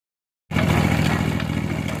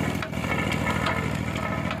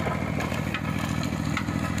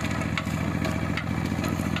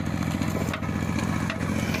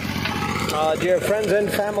Dear friends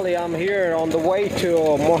and family, I'm here on the way to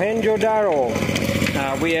Mohenjo-daro.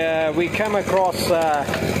 We come across a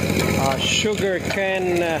sugar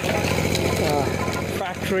cane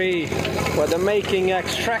factory where they're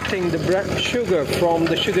extracting the sugar from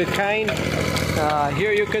the sugar cane.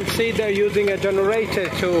 Here you can see they're using a generator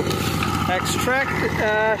to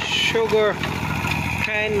extract sugar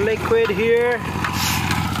cane liquid here.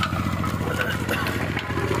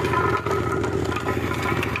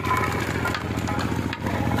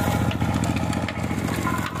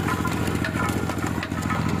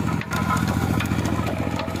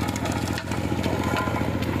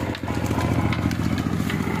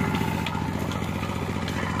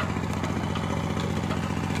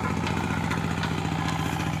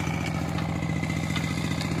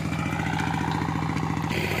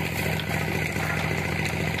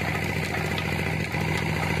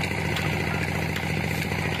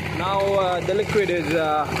 Now the liquid is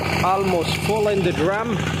almost full in the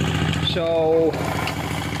drum, so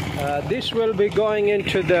this will be going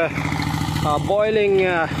into the boiling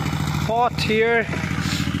pot here.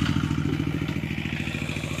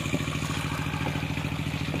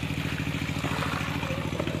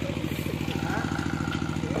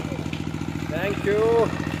 Thank you.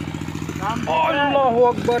 Allahu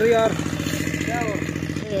Akbar yaar.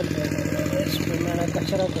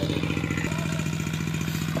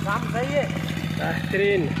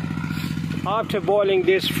 After boiling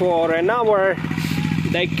this for an hour,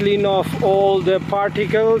 they clean off all the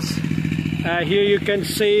particles. Here you can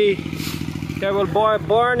see they will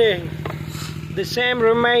burning. The same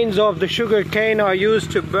remains of the sugar cane are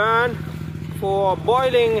used to burn for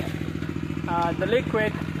boiling the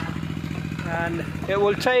liquid, and it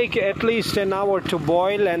will take at least an hour to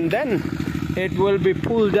boil, and then it will be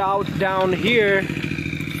pulled out down here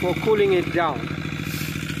for cooling it down.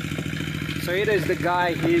 So here is the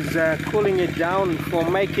guy, he's cooling it down for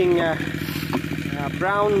making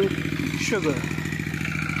brown sugar.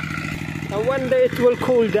 And when it will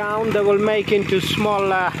cool down, they will make into small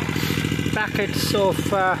packets of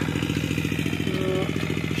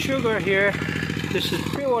sugar here. This is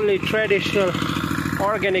purely traditional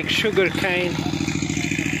organic sugar cane,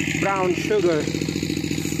 brown sugar.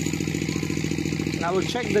 I will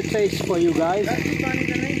check the taste for you guys.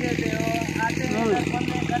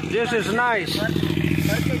 This is nice.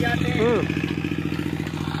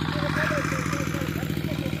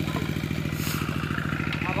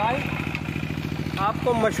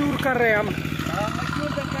 आपको मशहूर कर रहे हैं हम। मशहूर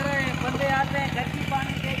तो कर रहे हैं, बंदे आते हैं, घर की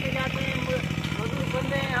पानी लेके जाते हैं, मजदूर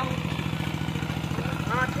बंदे हैं हम।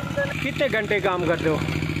 कितने घंटे काम करते हो?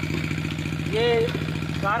 ये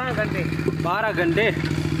 12 घंटे। 12 घंटे?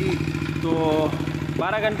 तो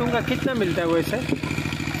 12 घंटों का कितना मिलता है वैसे?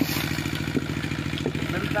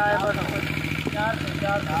 मिलता है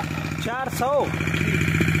 400।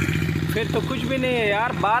 फिर तो कुछ भी नहीं है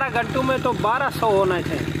यार, 12 घंटों में तो 1200 होना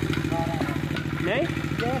चाहिए। नहीं,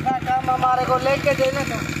 जैसा काम हमारे को लेके देना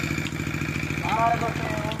तो हमारे को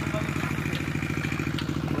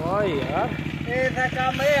वो यार ऐसा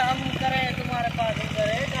काम है, हम करें तुम्हारे पास इधर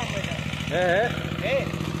है काम है।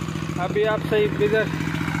 अभी आप सही इधर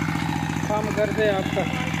काम करते हैं आपका।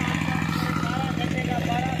 12 घंटे का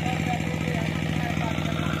 1200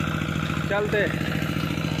 चलते।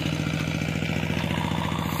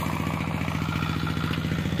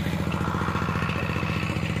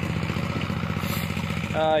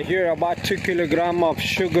 Here about 2 kilograms of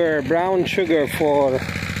sugar, brown sugar for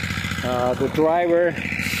the driver.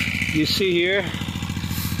 You see here,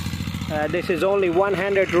 this is only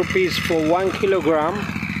 100 rupees for 1 kilogram.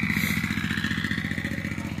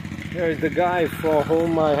 Here is the guy for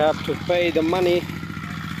whom I have to pay the money.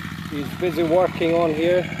 He's busy working on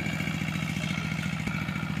here.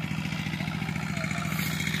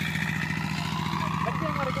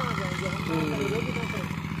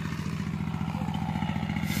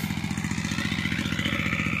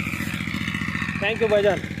 Thank you,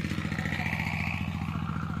 Bhajan.